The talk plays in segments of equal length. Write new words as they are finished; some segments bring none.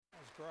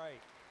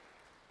great.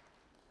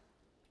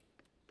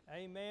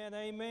 Amen,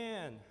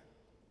 amen.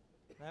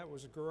 That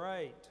was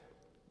great.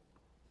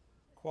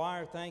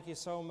 Choir, thank you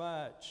so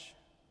much.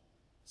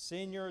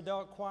 Senior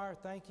adult choir,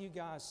 thank you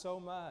guys so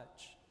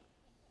much.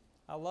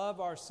 I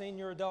love our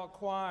senior adult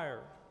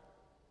choir.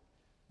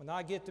 When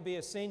I get to be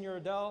a senior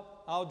adult,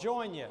 I'll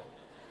join you.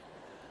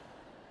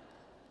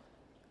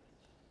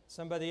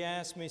 Somebody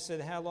asked me,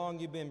 said, how long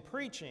you been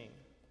preaching?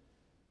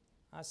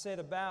 I said,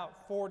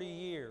 about 40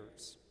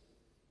 years.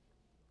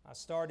 I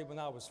started when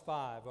I was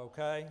 5,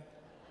 okay?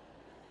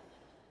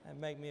 That'd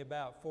make me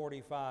about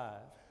 45.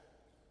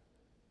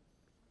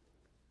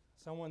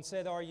 Someone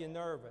said, are you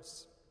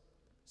nervous?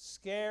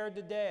 Scared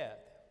to death.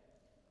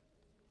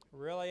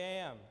 Really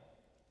am.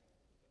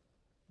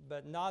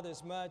 But not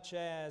as much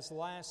as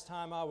last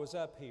time I was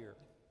up here.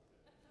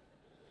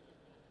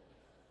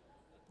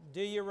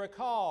 Do you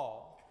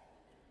recall?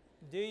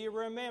 Do you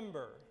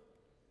remember?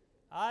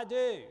 I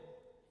do.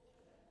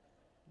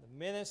 The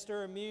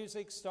minister of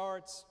music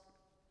starts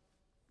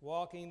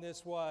walking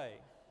this way.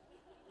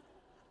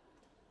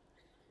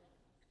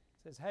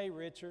 Says, hey,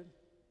 Richard,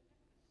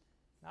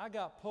 I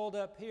got pulled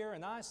up here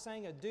and I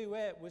sang a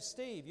duet with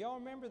Steve. Y'all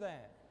remember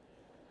that?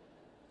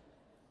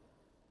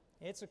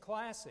 It's a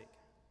classic.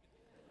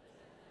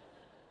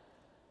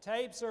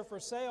 Tapes are for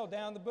sale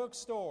down the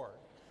bookstore.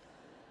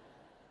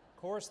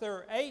 Of course,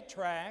 they're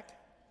 8-track,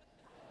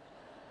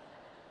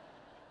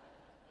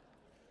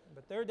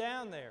 but they're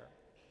down there.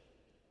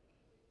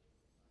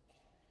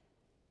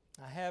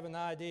 I have an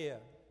idea.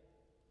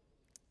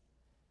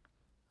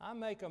 I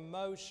make a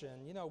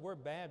motion. You know, we're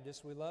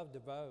Baptists, we love to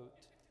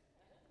vote.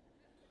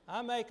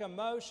 I make a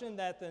motion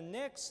that the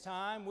next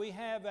time we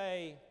have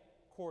a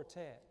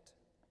quartet.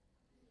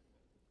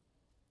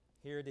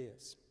 Here it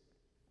is.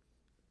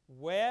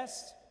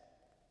 West,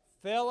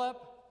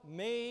 Philip,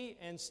 me,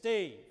 and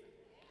Steve.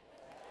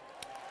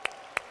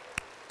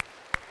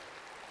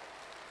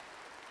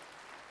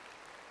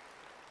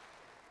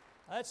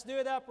 Let's do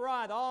it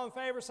upright. All in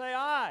favor say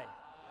aye.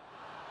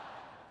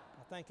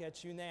 I think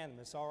that's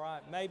unanimous, all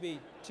right?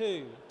 Maybe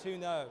two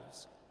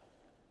no's.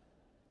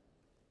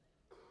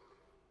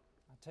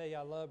 I tell you,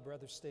 I love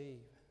Brother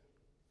Steve.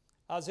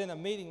 I was in a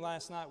meeting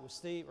last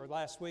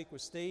week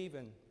with Steve,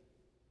 and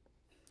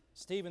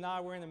Steve and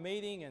I were in a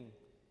meeting, and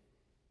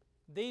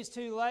these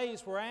two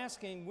ladies were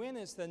asking, when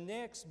is the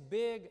next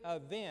big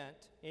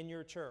event in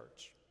your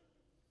church?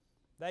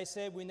 They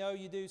said, we know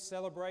you do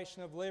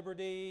Celebration of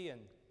Liberty and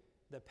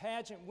the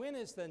pageant. When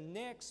is the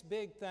next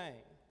big thing?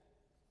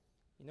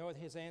 You know what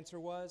his answer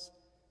was?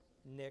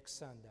 Next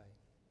Sunday.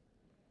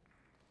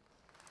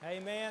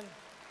 Amen.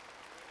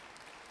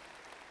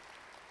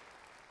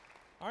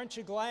 Aren't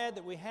you glad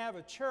that we have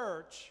a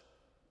church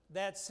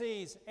that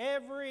sees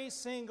every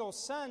single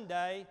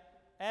Sunday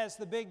as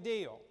the big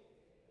deal?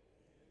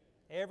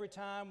 Every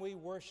time we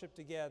worship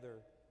together,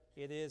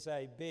 it is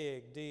a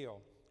big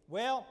deal.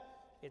 Well,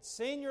 it's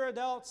Senior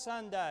Adult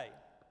Sunday.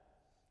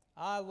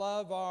 I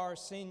love our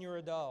senior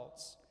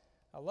adults.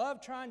 I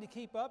love trying to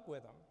keep up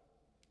with them.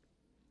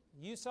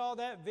 You saw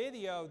that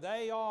video.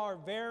 They are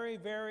very,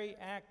 very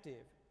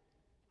active.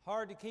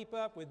 Hard to keep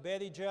up with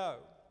Betty Jo.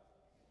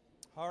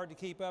 Hard to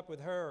keep up with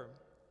her.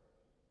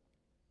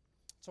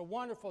 It's a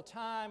wonderful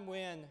time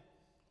when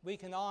we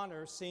can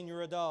honor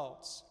senior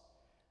adults.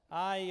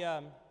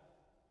 I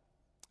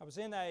was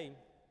in a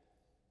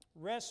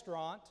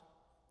restaurant,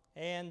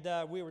 and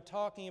we were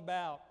talking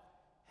about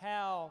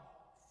how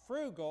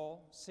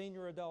frugal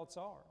senior adults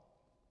are.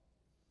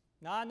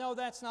 Now, I know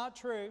that's not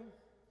true,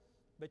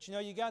 but you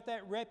know, you got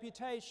that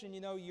reputation, you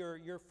know,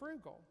 you're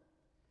frugal.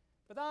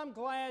 But I'm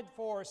glad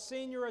for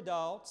senior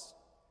adults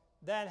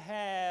that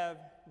have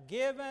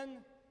given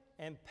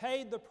and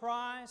paid the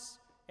price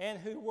and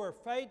who were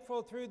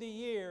faithful through the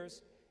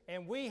years,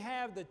 and we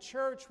have the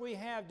church we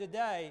have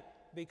today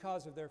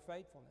because of their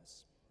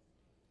faithfulness.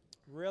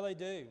 Really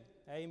do.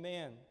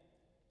 Amen.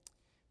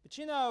 But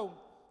you know,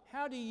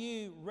 how do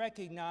you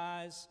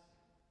recognize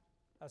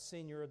a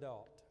senior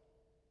adult?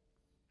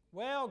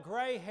 Well,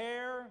 gray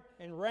hair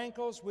and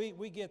wrinkles,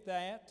 we get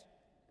that.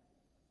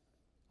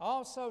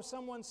 Also,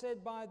 someone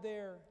said by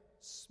their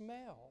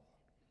smell.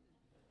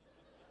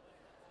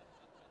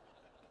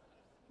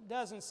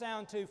 Doesn't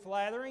sound too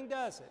flattering,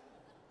 does it?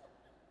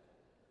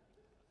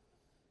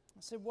 I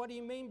said, what do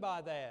you mean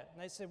by that?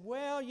 And they said,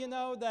 well, you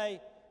know,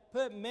 they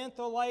put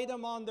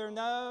mentholatum on their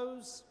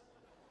nose,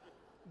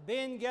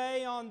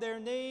 Bengay on their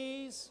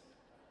knees,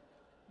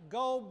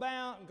 Gold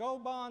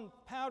Bond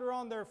powder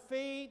on their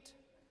feet,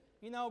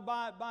 you know,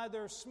 by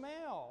their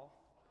smell.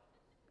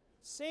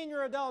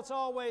 Senior adults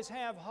always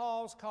have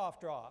Hall's cough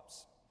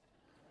drops.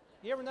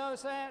 You ever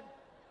notice that?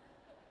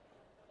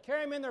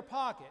 Carry them in their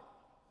pocket.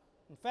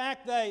 In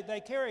fact,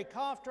 they carry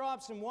cough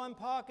drops in one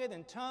pocket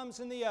and Tums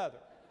in the other.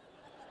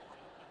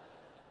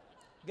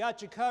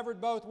 Got you covered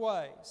both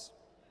ways.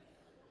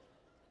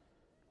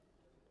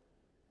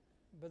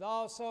 But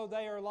also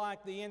they are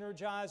like the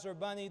Energizer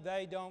Bunny,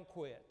 they don't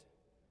quit.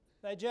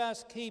 They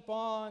just keep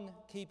on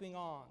keeping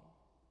on.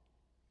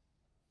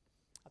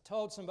 I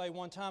told somebody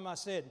one time, I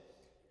said,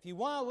 if you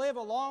want to live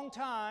a long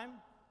time,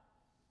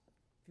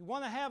 If you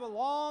want to have a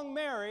long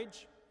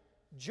marriage,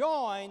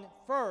 join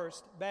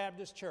First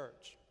Baptist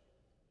Church.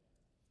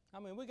 I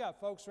mean, we got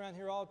folks around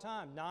here all the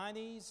time,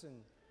 90s,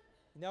 and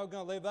going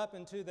to live up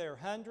into their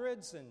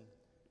hundreds, and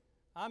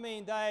I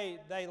mean,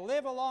 they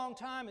live a long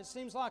time, it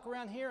seems like,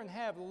 around here, and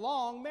have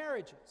long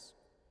marriages.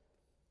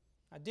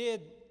 I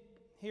did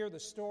hear the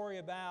story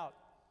about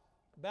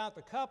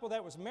the couple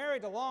that was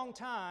married a long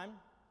time.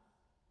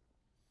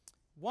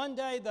 One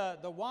day,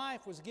 the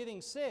wife was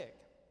getting sick.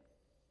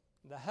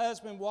 The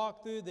husband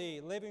walked through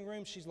the living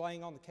room. She's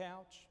laying on the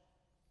couch.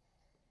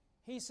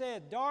 He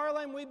said,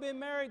 "Darling, we've been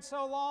married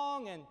so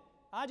long, and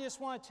I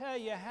just want to tell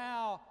you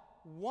how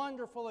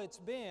wonderful it's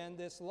been,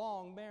 this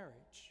long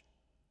marriage."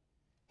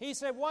 He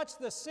said, "What's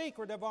the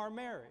secret of our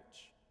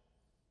marriage?"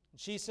 And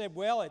she said,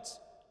 "Well, it's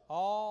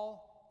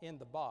all in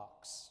the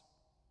box."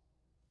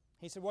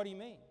 He said, "What do you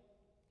mean?"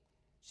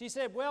 She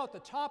said, "Well, at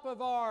the top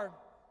of our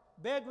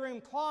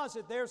bedroom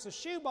closet, there's a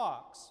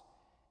shoebox.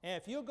 And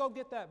if you'll go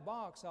get that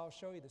box, I'll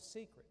show you the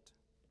secret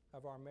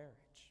of our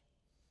marriage."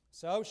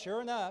 So,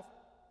 sure enough,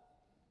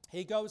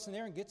 he goes in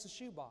there and gets a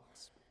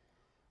shoebox.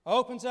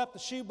 Opens up the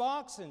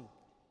shoebox, and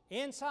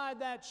inside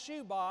that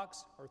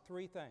shoebox are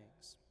three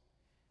things.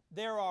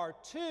 There are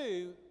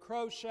 2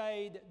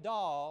 crocheted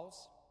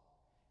dolls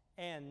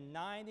and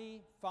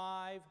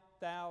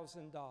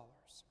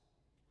 $95,000.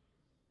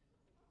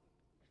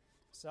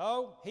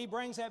 So he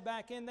brings that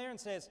back in there and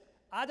says,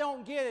 "I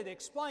don't get it.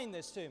 Explain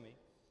this to me."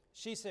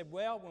 She said,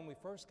 "Well, when we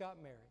first got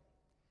married,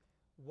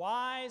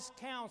 wise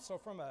counsel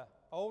from an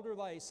older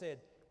lady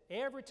said,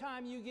 every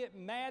time you get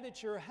mad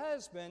at your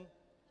husband,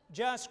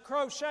 just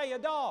crochet a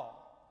doll."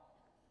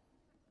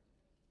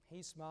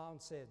 He smiled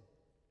and said,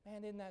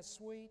 "Man, isn't that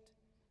sweet?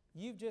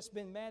 You've just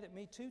been mad at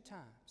me 2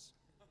 times.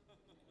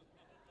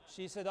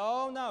 She said,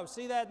 "Oh no,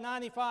 see that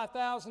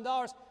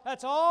 $95,000?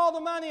 That's all the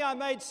money I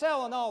made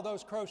selling all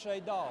those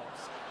crocheted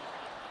dolls."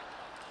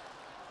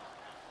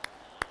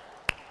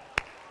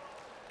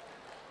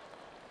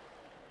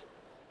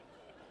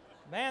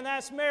 Man,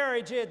 that's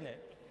marriage, isn't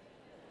it?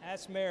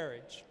 That's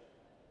marriage.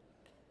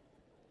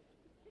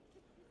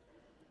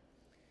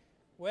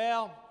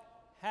 Well,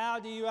 how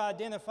do you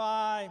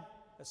identify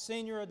a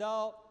senior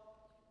adult?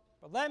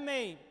 But let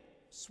me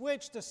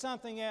switch to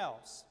something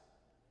else.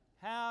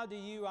 How do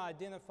you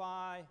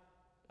identify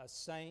a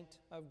saint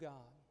of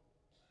God?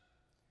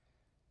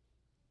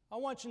 I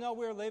want you to know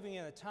we're living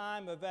in a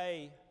time of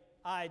an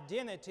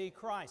identity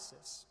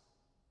crisis.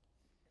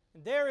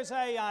 There is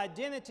an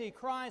identity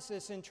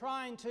crisis in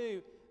trying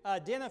to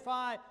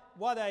identify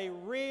what a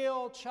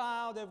real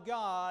child of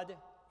God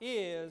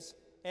is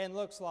and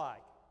looks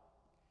like.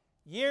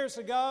 Years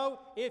ago,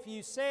 if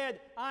you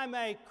said, "I'm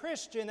a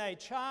Christian, a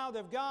child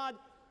of God,"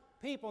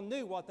 people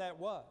knew what that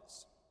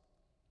was.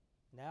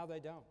 Now they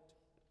don't.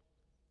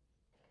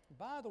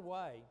 By the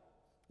way,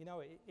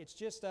 it's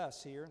just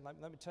us here.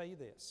 Let me tell you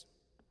this.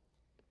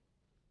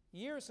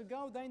 Years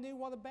ago, they knew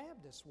what a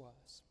Baptist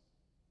was.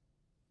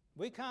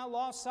 We kind of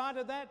lost sight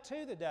of that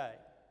too today.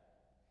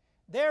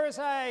 There is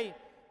an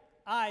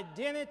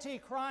identity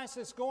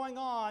crisis going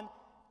on,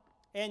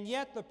 and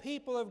yet the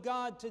people of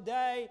God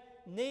today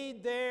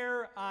need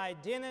their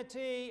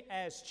identity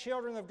as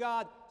children of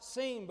God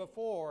seen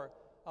before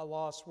a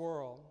lost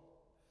world.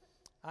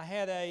 I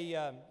had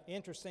an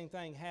interesting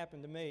thing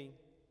happen to me.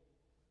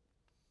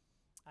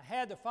 I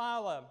had to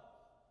file a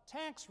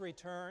tax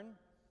return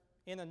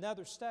in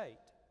another state.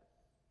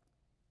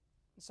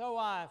 So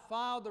I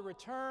filed the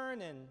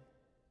return, and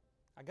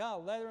I got a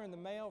letter in the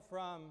mail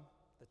from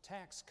the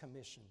tax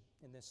commission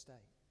in this state.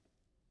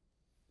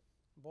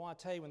 Boy, I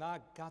tell you, when I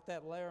got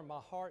that letter,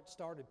 my heart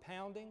started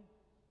pounding.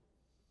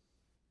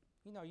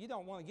 You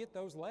don't want to get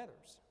those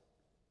letters.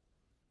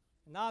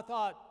 And I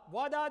thought,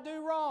 what did I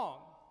do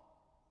wrong?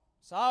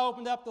 So I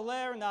opened up the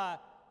letter and I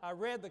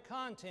read the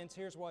contents.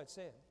 Here's what it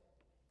said.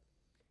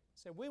 It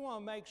said, "We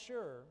want to make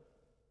sure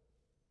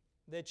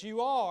that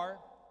you are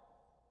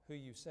who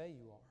you say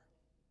you are.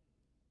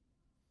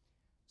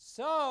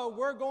 So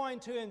we're going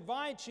to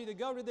invite you to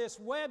go to this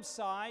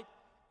website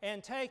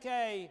and take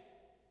an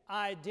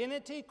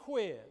identity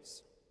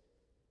quiz."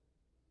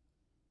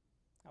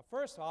 Now,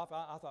 first off,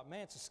 I thought,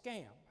 man, it's a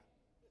scam.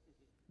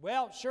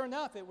 Well, sure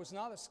enough, it was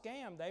not a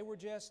scam. They were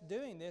just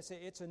doing this.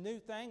 It's a new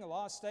thing a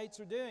lot of states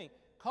are doing,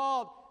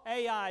 called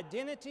an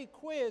identity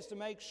quiz to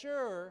make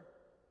sure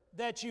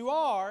that you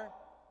are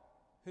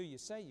who you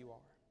say you are.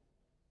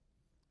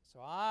 So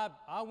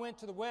I went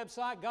to the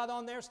website, got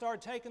on there,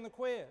 started taking the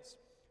quiz.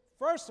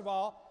 First of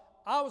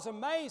all, I was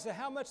amazed at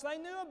how much they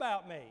knew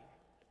about me.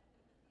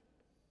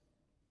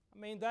 I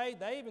mean,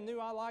 they even knew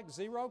I liked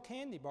Zero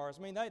candy bars.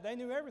 I mean, they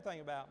knew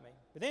everything about me.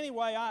 But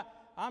anyway,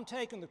 I'm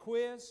taking the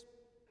quiz.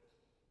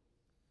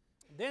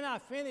 Then I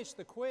finished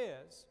the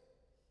quiz.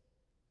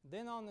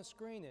 Then on the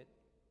screen it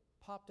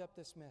popped up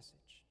this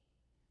message.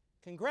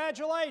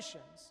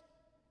 "Congratulations,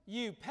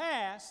 you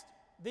passed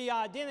the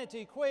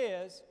identity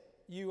quiz.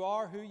 You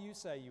are who you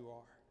say you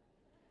are."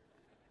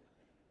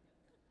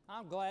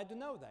 I'm glad to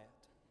know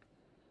that.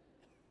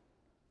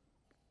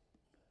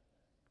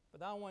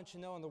 But I want you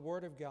to know in the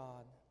Word of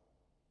God,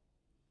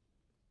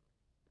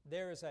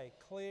 there is a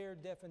clear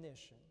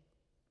definition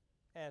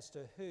as to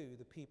who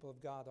the people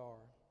of God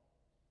are.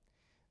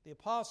 The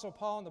Apostle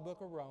Paul in the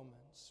book of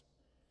Romans.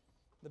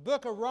 The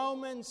book of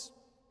Romans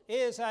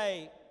is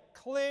a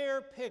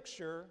clear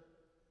picture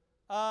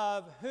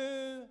of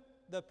who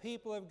the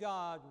people of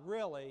God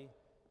really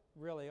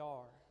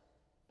are.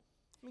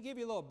 Let me give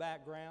you a little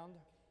background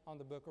on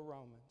the book of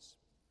Romans.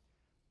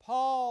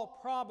 Paul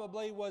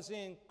probably was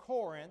in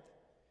Corinth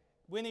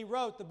when he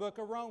wrote the book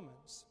of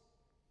Romans.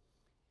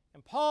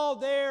 And Paul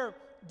there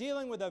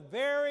dealing with a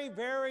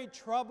very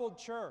troubled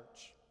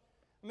church.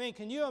 I mean,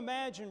 can you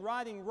imagine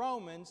writing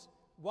Romans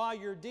while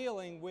you're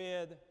dealing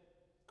with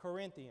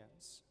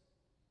Corinthians?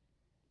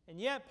 And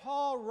yet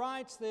Paul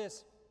writes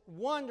this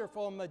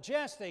wonderful,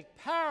 majestic,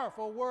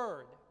 powerful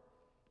word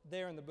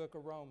there in the book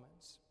of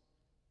Romans.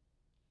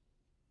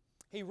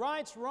 He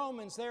writes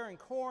Romans there in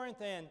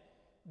Corinth, and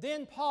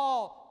then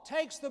Paul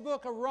takes the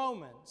book of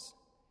Romans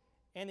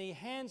and he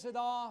hands it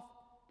off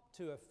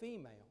to a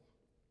female.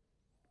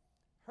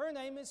 Her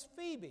name is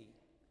Phoebe.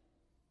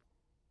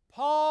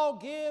 Paul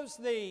gives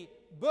the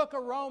book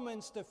of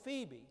Romans to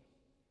Phoebe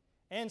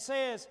and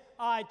says,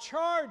 I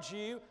charge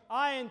you,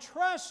 I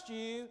entrust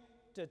you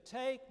to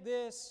take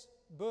this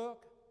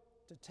book,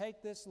 to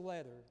take this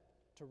letter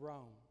to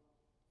Rome.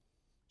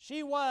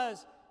 She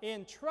was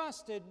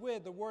entrusted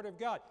with the Word of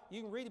God.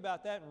 You can read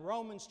about that in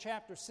Romans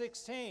chapter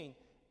 16,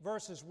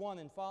 verses 1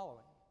 and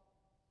following.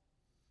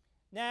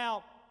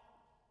 Now,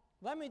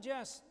 let me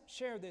just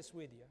share this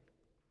with you.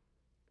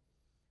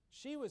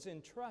 She was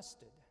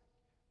entrusted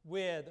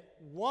with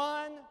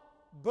one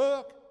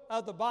book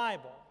of the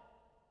Bible,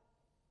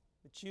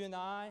 but you and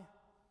I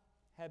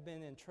have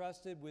been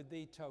entrusted with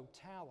the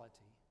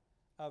totality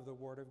of the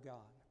Word of God.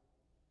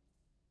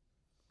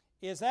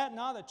 Is that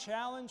not a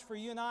challenge for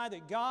you and I,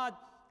 that God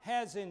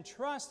has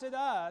entrusted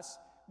us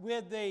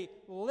with the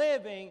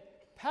living,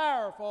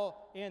 powerful,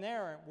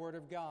 inerrant Word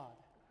of God?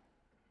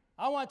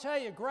 I want to tell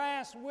you,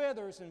 grass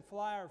withers and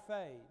flower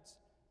fades,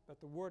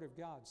 but the Word of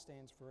God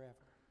stands forever.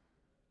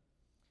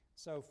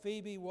 So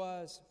Phoebe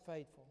was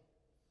faithful.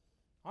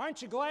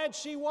 Aren't you glad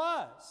she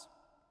was?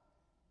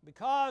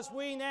 Because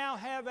we now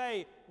have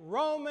a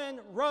Roman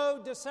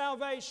road to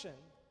salvation.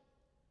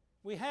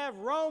 We have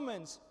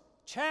Romans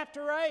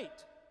chapter 8.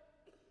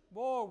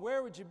 Boy,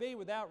 where would you be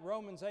without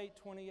Romans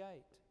 8:28?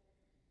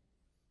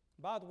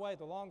 By the way,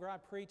 the longer I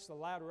preach, the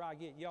louder I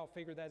get. Y'all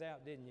figured that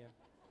out, didn't you?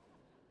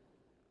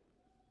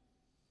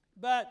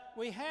 But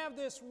we have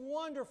this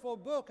wonderful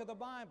book of the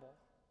Bible.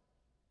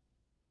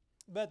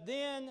 But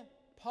then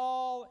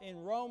Paul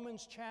in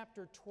Romans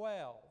chapter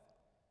 12,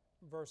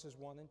 verses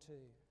 1 and 2.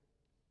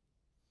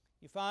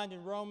 You find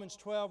in Romans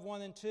 12,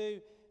 1 and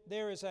 2,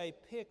 there is a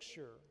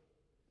picture,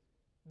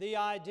 the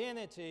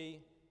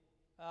identity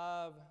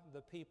of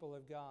the people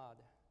of God.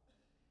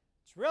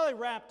 It's really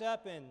wrapped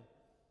up in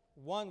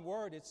one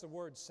word. It's the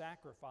word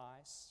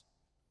sacrifice.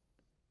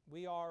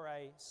 We are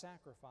a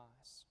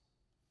sacrifice.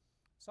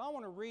 So I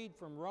want to read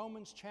from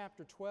Romans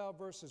chapter 12,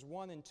 verses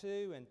 1 and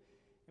 2, and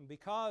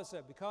because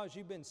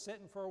you've been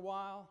sitting for a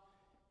while,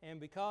 and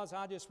because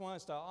I just want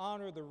us to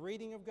honor the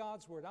reading of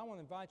God's Word, I want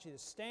to invite you to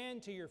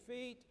stand to your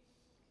feet,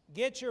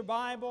 get your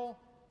Bible,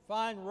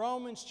 find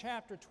Romans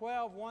chapter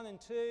 12, 1 and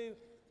 2.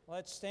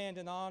 Let's stand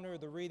in honor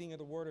of the reading of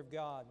the Word of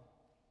God.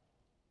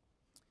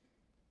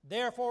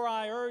 Therefore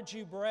I urge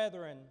you,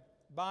 brethren,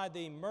 by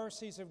the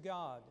mercies of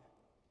God,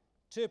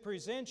 to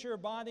present your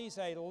bodies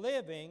a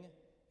living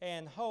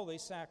and holy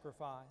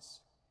sacrifice,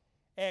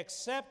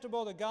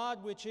 acceptable to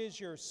God, which is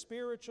your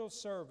spiritual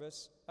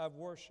service of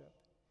worship.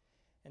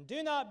 And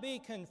do not be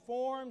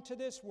conformed to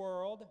this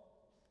world,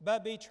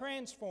 but be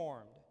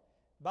transformed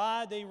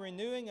by the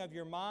renewing of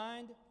your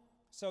mind,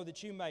 so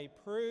that you may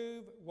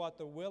prove what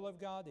the will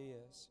of God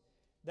is,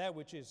 that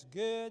which is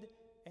good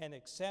and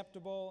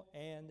acceptable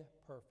and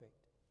perfect.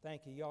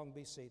 Thank you. Y'all can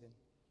be seated.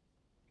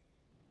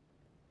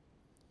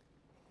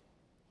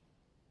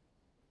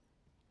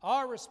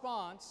 Our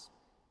response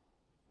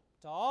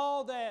to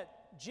all that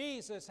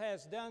Jesus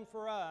has done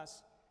for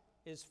us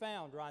is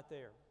found right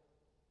there.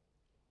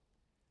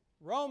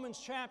 Romans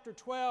chapter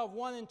 12,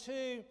 1 and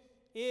 2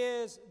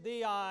 is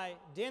the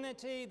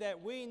identity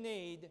that we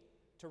need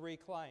to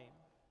reclaim.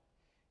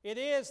 It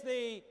is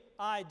the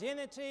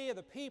identity of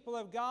the people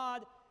of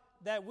God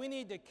that we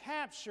need to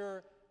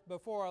capture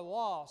before a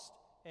lost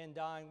and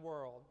dying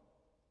world.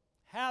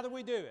 How do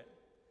we do it?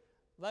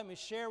 Let me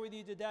share with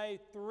you today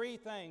 3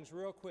 things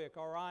real quick,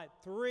 all right?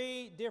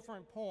 3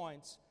 different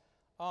points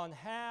on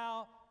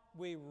how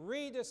we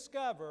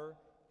rediscover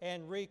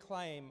and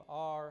reclaim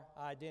our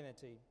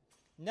identity.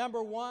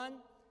 Number 1,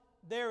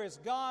 there is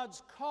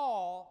God's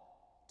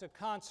call to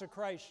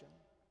consecration.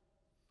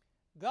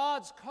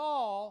 God's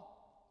call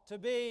to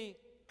be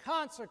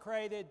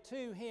consecrated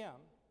to Him.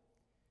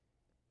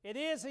 It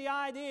is the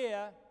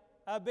idea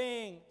of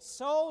being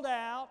sold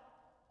out,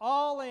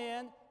 all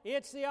in.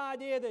 It's the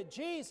idea that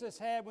Jesus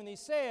had when He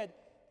said,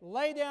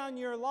 lay down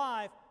your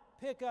life,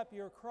 pick up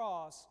your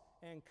cross,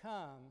 and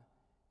come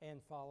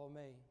and follow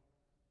me.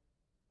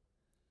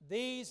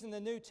 These in the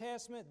New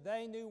Testament,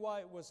 they knew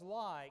what it was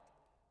like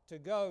to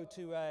go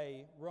to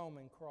a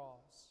Roman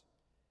cross.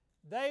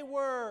 They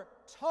were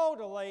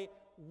totally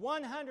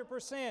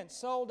 100%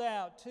 sold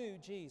out to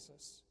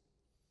Jesus.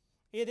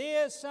 It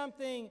is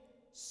something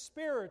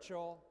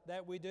spiritual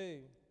that we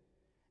do.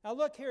 Now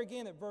look here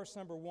again at verse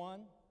number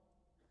 1.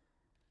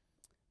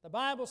 The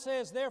Bible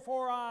says,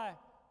 therefore I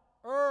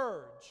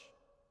urge.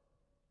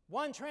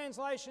 One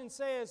translation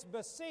says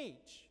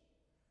beseech.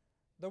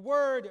 The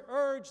word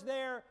urge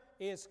there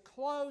is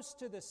close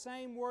to the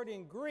same word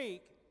in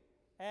Greek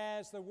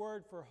as the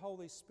word for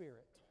Holy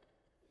Spirit.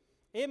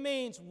 It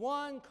means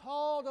one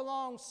called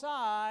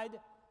alongside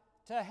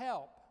to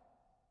help.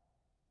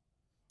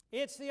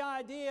 It's the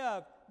idea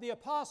of the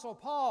Apostle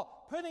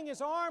Paul putting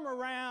his arm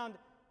around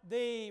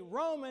the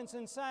Romans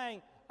and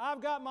saying,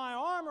 I've got my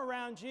arm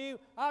around you,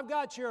 I've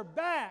got your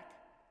back,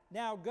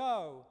 now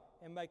go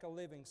and make a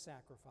living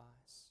sacrifice.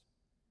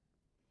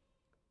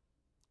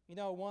 You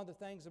know, one of the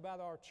things about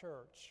our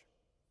church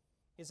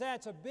is that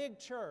it's a big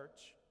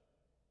church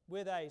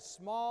with a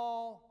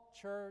small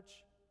church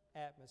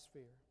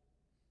atmosphere.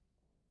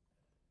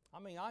 I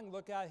mean, I can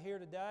look out here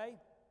today,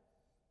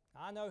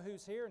 I know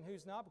who's here and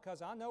who's not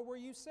because I know where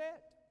you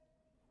sit.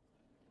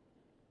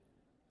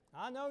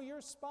 I know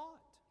your spot.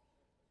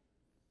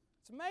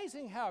 It's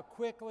amazing how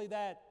quickly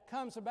that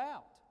comes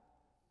about.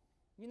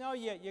 You know,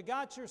 you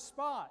got your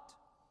spot.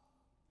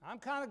 I'm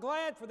kind of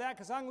glad for that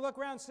because I can look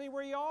around and see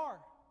where you are.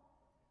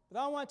 But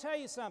I want to tell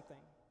you something.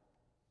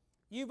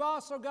 You've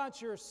also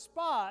got your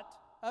spot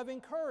of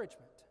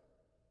encouragement.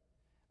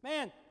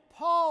 Man,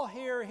 Paul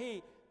here,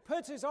 he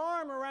puts his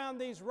arm around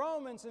these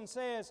Romans and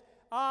says,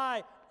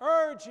 I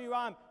urge you,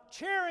 I'm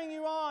cheering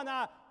you on,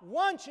 I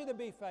want you to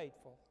be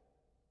faithful.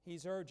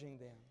 He's urging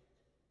them.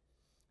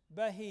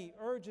 But he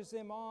urges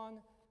them on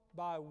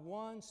by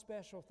one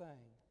special thing,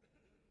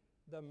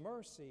 the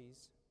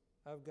mercies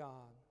of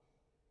God.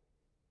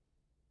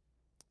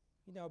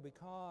 You know,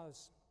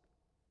 because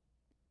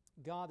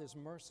God is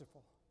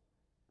merciful,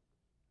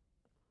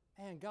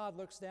 and God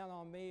looks down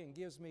on me and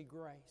gives me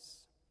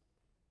grace.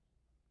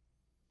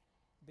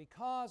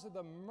 Because of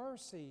the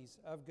mercies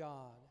of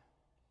God,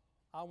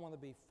 I want to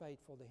be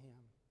faithful to Him.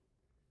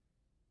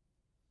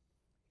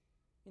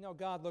 You know,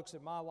 God looks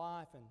at my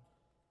life, and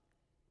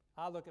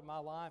I look at my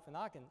life, and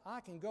I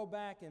can go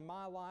back in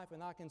my life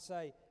and I can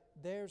say,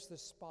 there's the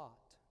spot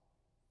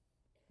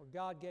where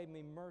God gave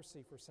me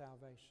mercy for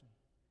salvation.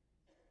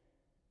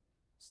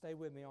 Stay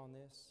with me on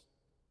this.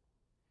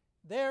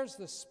 There's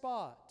the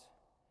spot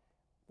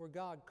where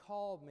God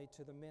called me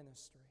to the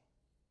ministry.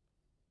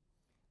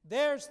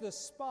 There's the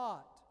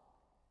spot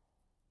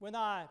when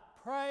I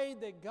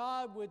prayed that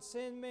God would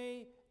send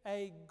me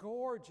a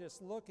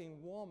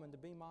gorgeous-looking woman to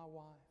be my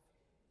wife.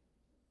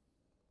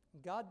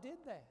 God did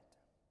that.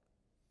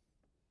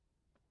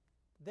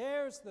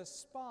 There's the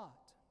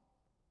spot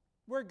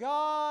where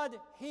God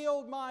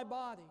healed my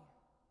body.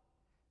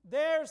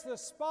 There's the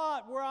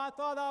spot where I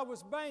thought I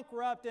was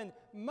bankrupt and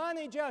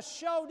money just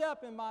showed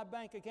up in my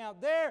bank account.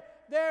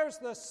 There's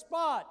the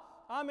spot.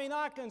 I mean,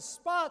 I can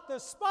spot the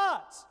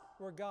spots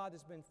where God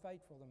has been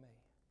faithful to me.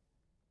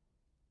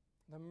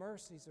 The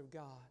mercies of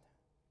God.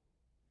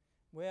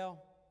 Well,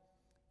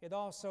 it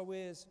also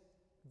is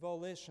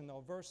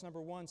volitional. Verse number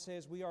 1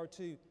 says we are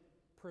to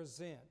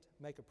present,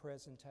 make a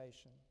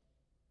presentation.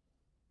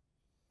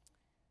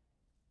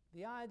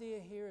 The idea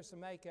here is to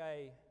make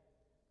a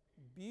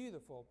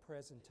beautiful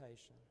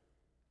presentation.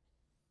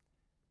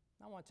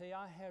 I want to tell you,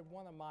 I had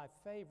one of my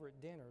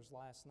favorite dinners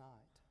last night.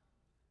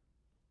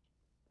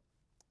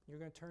 You're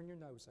going to turn your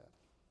nose up.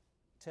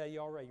 Tell you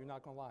already, you're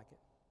not going to like it.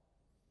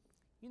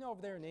 You know,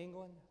 over there in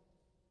England,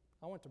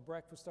 I went to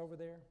breakfast over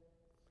there.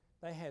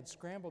 They had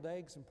scrambled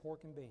eggs and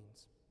pork and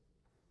beans.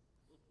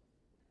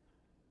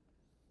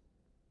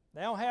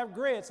 They don't have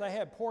grits, they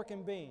have pork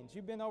and beans.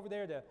 You've been over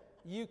there to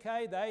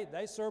UK,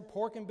 they serve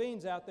pork and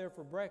beans out there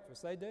for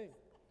breakfast. They do.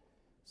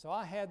 So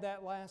I had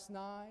that last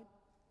night,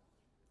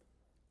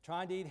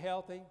 trying to eat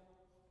healthy.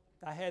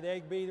 I had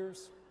egg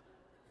beaters.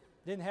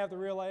 Didn't have the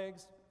real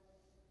eggs.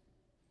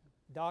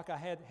 Doc, I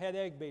had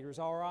egg beaters,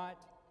 all right.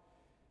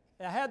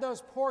 And I had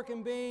those pork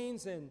and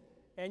beans and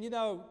you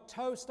know,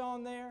 toast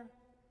on there.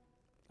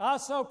 I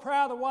was so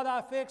proud of what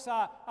I fixed,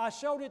 I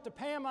showed it to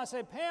Pam. I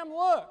said, Pam,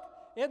 look,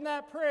 isn't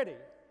that pretty?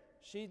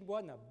 She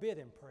wasn't a bit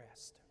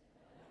impressed.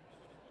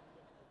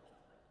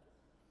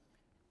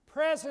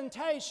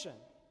 Presentation.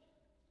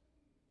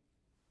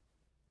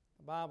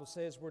 The Bible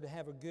says we're to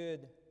have a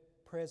good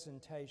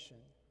presentation.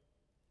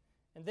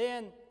 And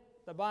then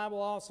the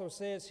Bible also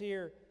says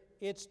here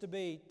it's to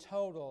be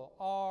total.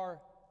 Our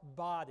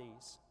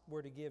bodies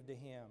we're to give to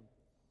Him.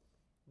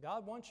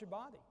 God wants your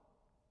body.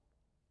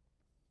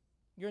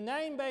 Your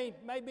name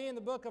may be in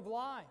the book of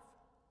life.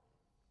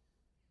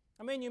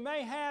 I mean, you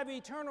may have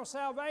eternal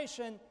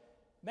salvation.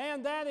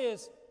 Man, that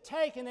is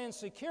taken and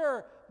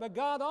secure, but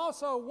God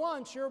also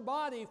wants your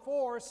body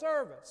for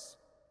service.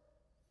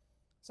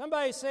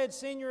 Somebody said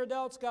senior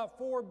adults got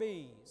 4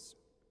 B's.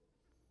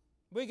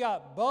 We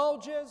got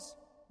bulges,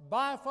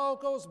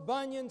 bifocals,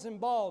 bunions, and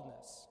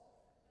baldness.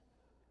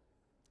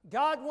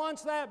 God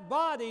wants that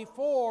body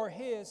for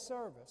His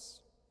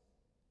service.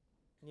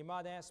 And you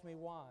might ask me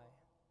why.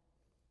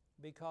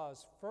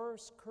 Because 1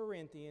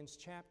 Corinthians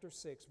chapter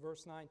 6,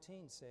 verse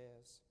 19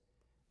 says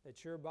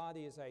that your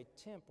body is a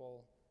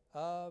temple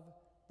of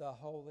the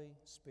Holy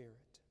Spirit.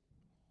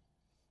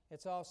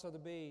 It's also to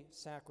be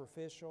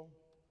sacrificial.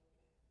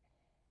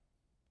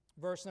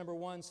 Verse number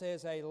 1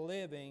 says a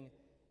living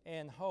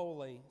and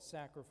holy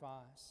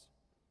sacrifice.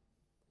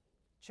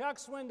 Chuck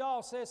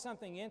Swindoll says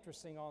something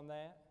interesting on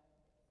that.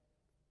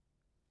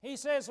 He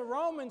says the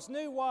Romans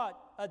knew what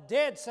a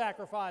dead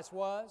sacrifice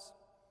was.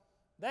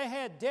 They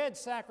had dead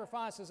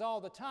sacrifices all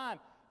the time.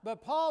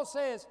 But Paul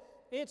says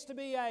it's to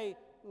be a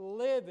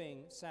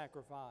living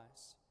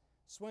sacrifice.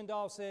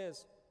 Swindoll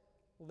says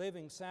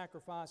living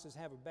sacrifices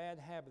have a bad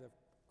habit of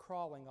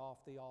crawling off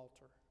the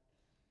altar.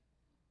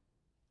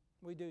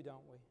 We do,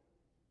 don't we?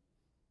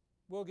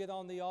 We'll get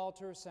on the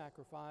altar of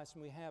sacrifice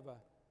and we have a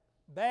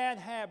bad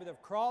habit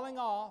of crawling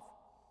off,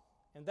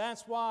 and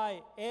that's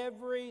why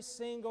every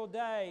single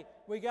day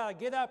we got to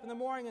get up in the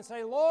morning and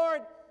say,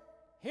 Lord,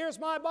 here's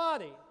my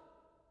body.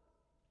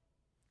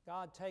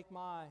 God, take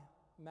my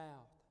mouth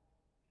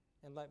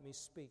and let me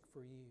speak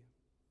for you.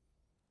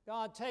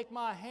 God, take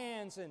my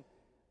hands and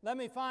let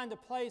me find a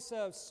place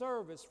of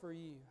service for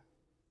you.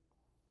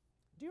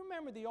 Do you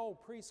remember the old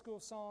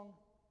preschool song?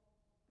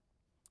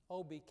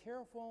 Oh, be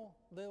careful,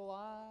 little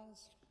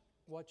eyes,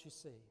 what you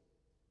see.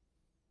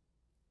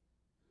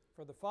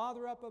 For the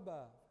Father up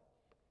above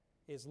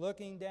is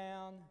looking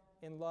down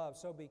in love.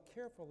 So be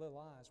careful, little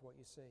eyes, what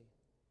you see.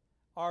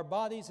 Our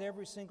bodies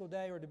every single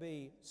day are to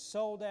be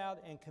sold out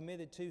and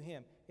committed to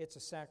Him. It's a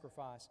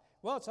sacrifice.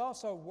 Well, it's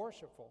also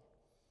worshipful.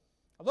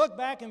 Look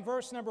back in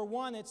verse number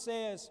 1, it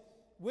says,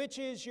 which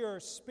is your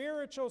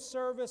spiritual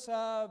service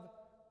of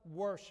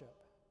worship.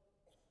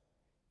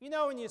 You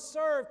know, when you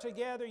serve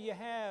together, you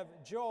have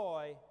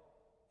joy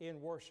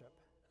in worship.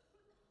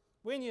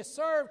 When you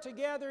serve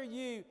together,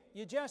 you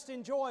just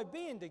enjoy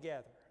being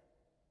together.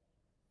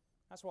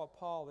 That's what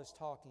Paul is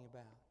talking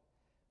about.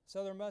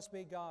 So there must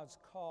be God's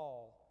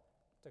call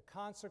to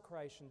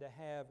consecration to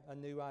have a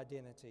new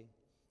identity.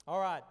 All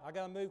right, I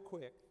got to move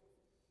quick.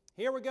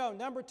 Here we go.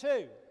 Number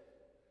 2.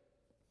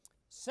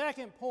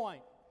 Second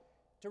point,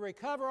 to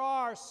recover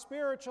our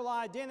spiritual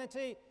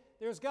identity,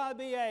 there's got to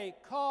be a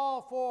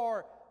call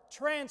for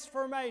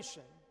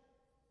transformation.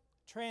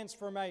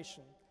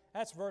 Transformation.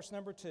 That's verse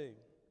number 2.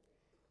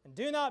 And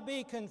do not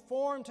be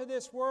conformed to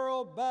this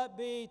world, but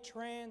be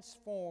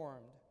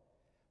transformed.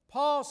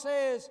 Paul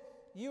says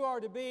you are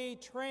to be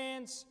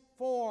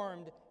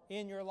transformed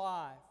in your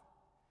life.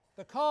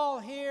 The call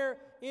here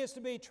is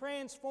to be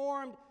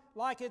transformed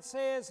like it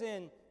says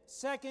in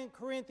 2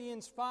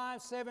 Corinthians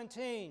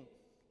 5:17.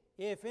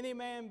 If any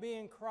man be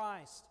in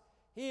Christ,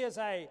 he is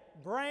a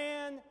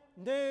brand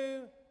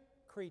new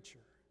creature.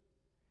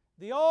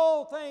 The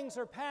old things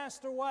are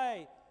passed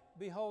away.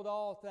 Behold,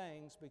 all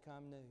things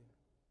become new.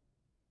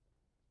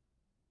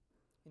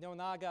 You know,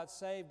 when I got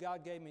saved,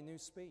 God gave me new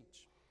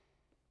speech.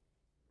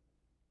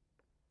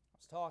 I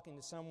was talking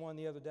to someone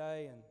the other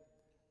day, and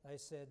they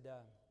said,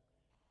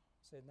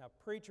 now,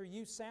 preacher,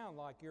 you sound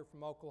like you're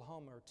from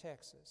Oklahoma or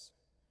Texas.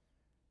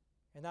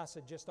 And I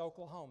said, just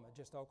Oklahoma,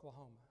 just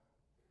Oklahoma.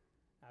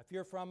 Now, if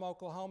you're from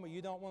Oklahoma,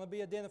 you don't want to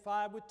be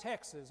identified with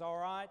Texas, all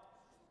right?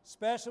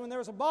 Especially when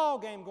there's a ball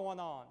game going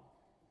on.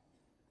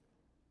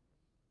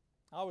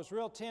 I was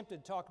real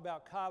tempted to talk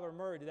about Kyler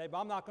Murray today, but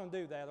I'm not going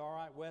to do that, all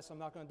right, Wes? I'm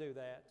not going to do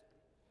that.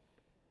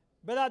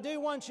 But I do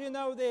want you to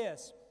know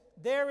this.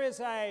 There is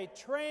a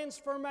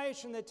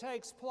transformation that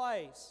takes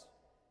place.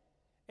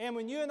 And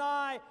when you and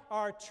I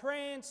are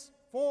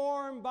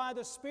transformed by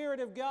the Spirit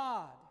of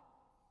God,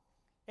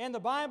 and the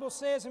Bible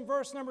says in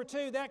verse number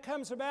 2, that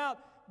comes about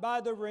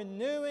by the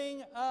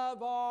renewing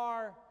of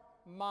our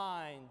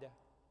mind.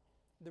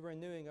 The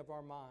renewing of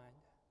our mind.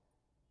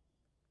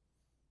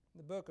 In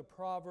the book of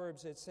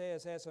Proverbs, it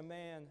says, as a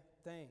man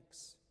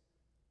thinks,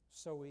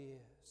 so he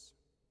is.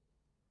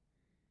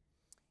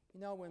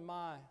 You know, when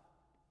my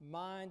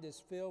mind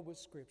is filled with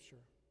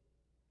Scripture,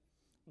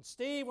 and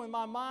Steve, when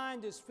my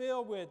mind is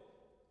filled with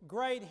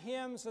great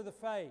hymns of the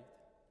faith,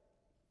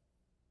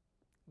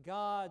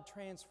 God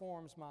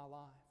transforms my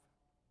life.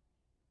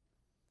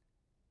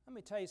 Let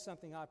me tell you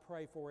something I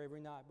pray for every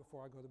night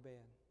before I go to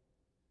bed.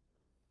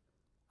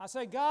 I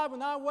say, God,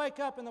 when I wake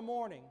up in the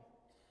morning,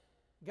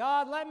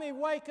 God, let me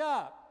wake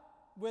up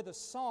with a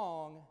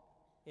song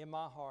in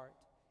my heart.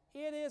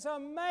 It is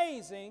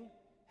amazing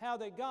how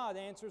that God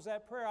answers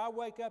that prayer. I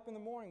wake up in the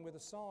morning with a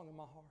song in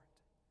my heart.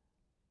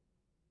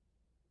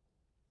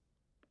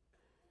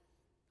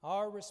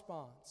 Our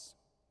response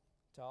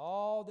to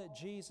all that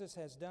Jesus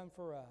has done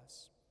for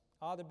us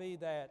ought to be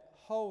that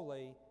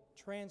holy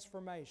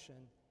transformation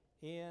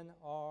in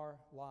our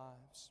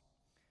lives.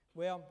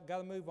 Well, I've got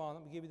to move on.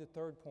 Let me give you the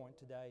third point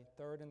today,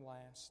 third and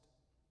last.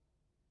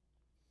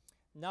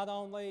 Not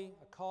only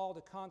a call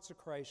to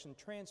consecration,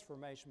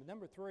 transformation, but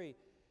number 3,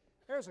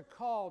 there's a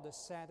call to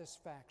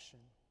satisfaction.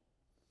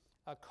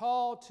 A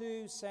call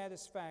to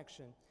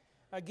satisfaction.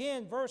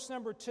 Again, verse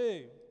number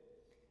 2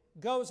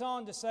 goes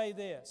on to say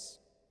this,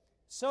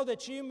 so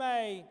that you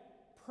may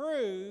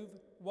prove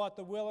what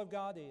the will of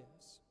God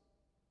is,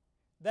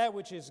 that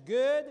which is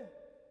good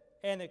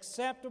and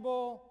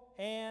acceptable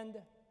and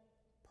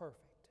perfect.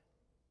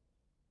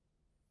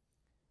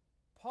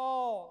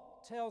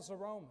 Paul tells the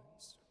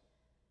Romans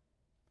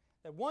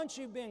that once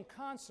you've been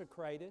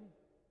consecrated,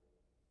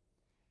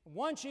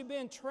 once you've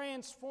been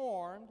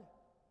transformed,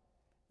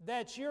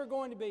 that you're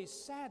going to be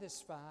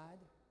satisfied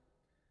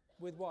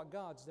with what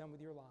God's done with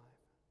your life.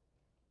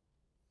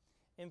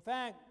 In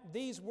fact,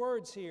 these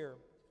words here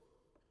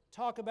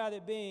talk about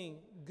it being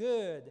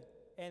good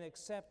and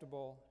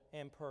acceptable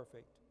and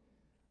perfect.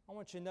 I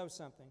want you to know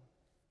something.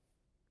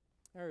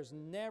 There has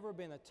never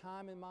been a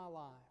time in my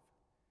life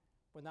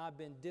when I've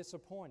been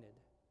disappointed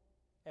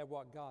at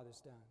what God has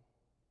done.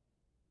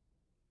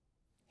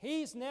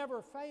 He's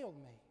never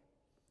failed me.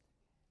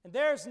 And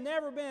there's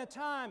never been a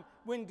time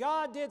when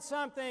God did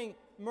something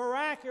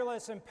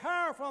miraculous and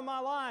powerful in my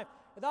life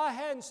that I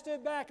hadn't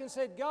stood back and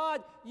said,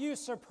 God, you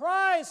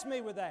surprised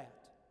me with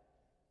that.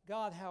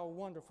 God, how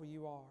wonderful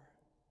you are.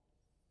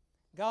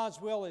 God's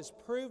will is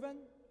proven,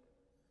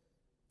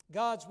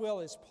 God's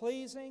will is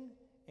pleasing,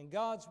 and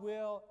God's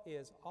will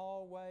is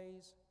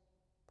always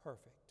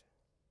perfect.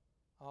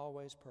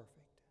 Always perfect.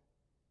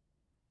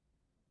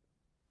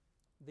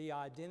 The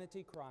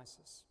identity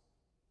crisis.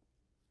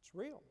 It's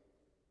real.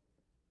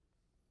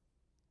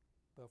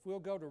 But if we'll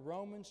go to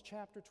Romans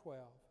chapter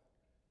 12,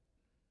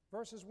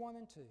 verses 1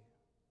 and 2,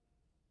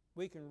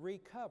 we can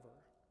recover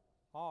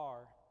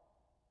our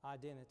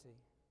identity.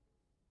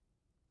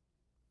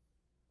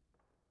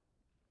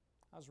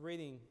 I was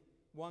reading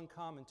one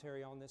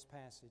commentary on this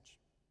passage,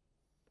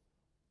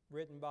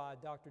 written by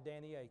Dr.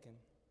 Danny Akin.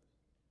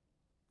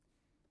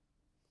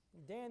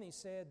 Danny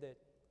said that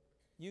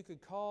you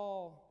could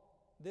call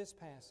this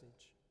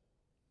passage,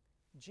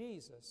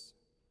 Jesus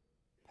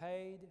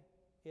paid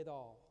it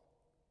all,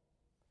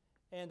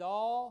 and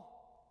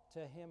all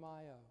to Him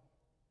I owe.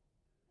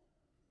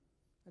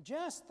 Now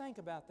just think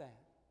about that.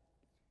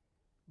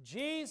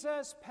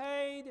 Jesus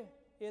paid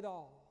it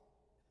all,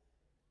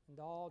 and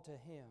all to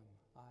Him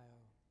I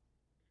owe.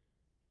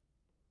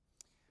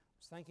 I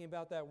was thinking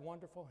about that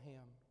wonderful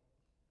hymn.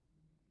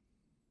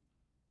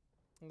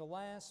 And the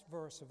last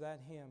verse of that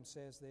hymn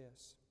says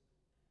this: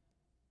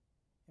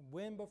 and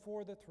when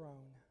before the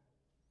throne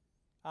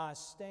I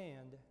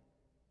stand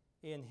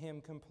in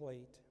Him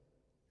complete,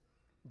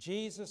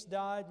 Jesus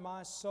died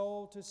my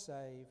soul to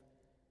save,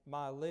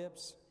 my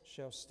lips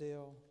shall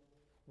still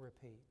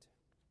repeat.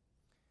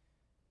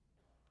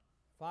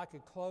 If I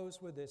could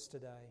close with this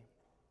today,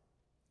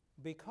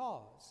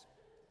 because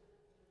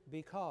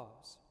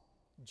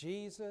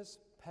Jesus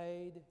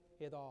paid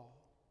it all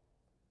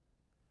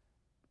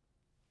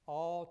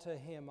to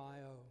Him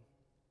I owe.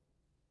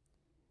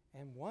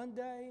 And one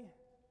day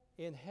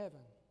in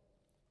heaven,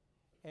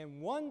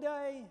 and one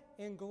day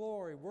in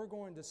glory, we're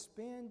going to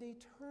spend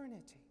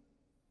eternity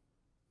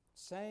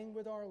saying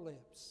with our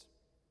lips,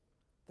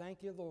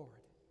 thank you, Lord,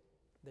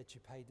 that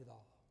you paid it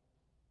all.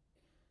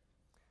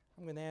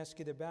 I'm going to ask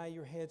you to bow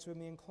your heads with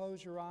me and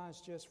close your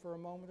eyes just for a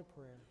moment of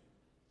prayer.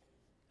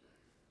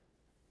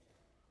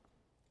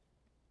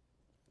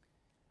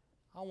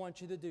 I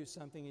want you to do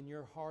something in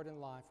your heart and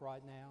life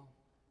right now.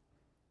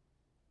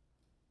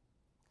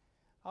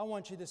 I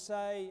want you to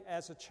say,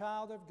 as a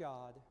child of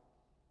God,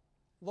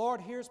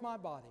 Lord, here's my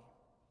body.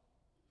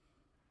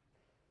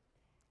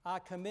 I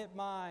commit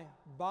my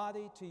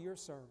body to your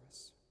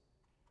service.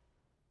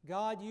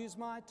 God, use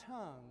my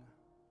tongue.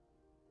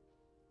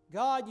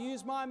 God,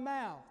 use my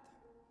mouth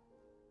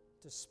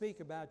to speak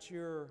about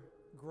your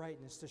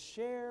greatness, to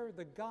share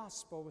the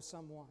gospel with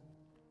someone.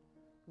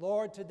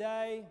 Lord,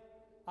 today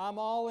I'm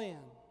all in.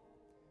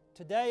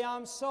 Today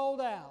I'm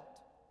sold out.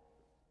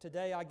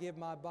 Today I give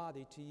my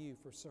body to you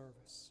for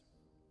service.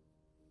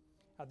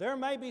 Now, there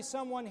may be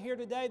someone here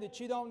today that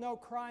you don't know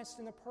Christ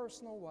in a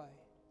personal way.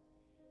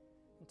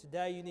 And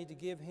today you need to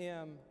give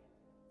Him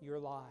your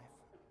life.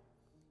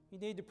 You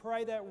need to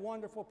pray that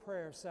wonderful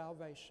prayer of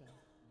salvation,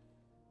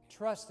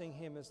 trusting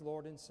Him as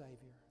Lord and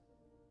Savior.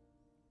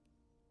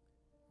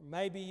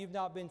 Maybe you've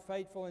not been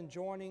faithful in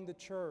joining the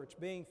church,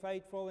 being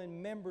faithful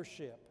in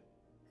membership.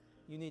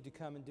 You need to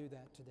come and do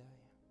that today.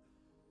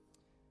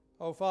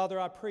 Oh, Father,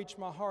 I preach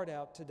my heart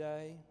out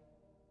today.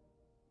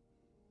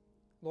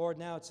 Lord,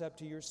 now it's up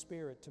to your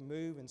Spirit to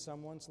move in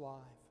someone's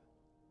life.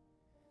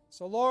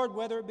 So, Lord,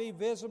 whether it be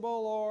visible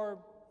or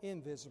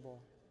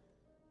invisible,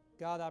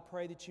 God, I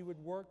pray that you would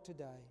work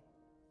today.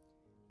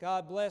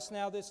 God, bless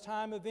now this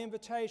time of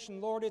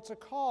invitation. Lord, it's a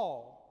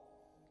call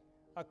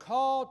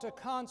to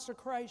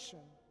consecration,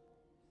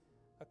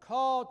 a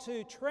call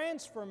to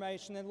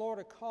transformation, and Lord,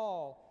 a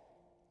call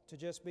to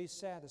just be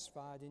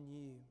satisfied in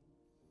you.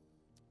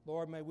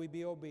 Lord, may we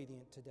be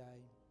obedient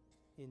today.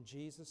 In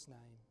Jesus'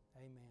 name,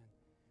 amen.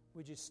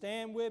 Would you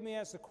stand with me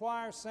as the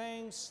choir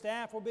sings?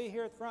 Staff will be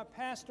here at the front.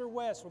 Pastor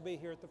West will be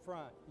here at the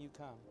front. You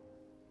come.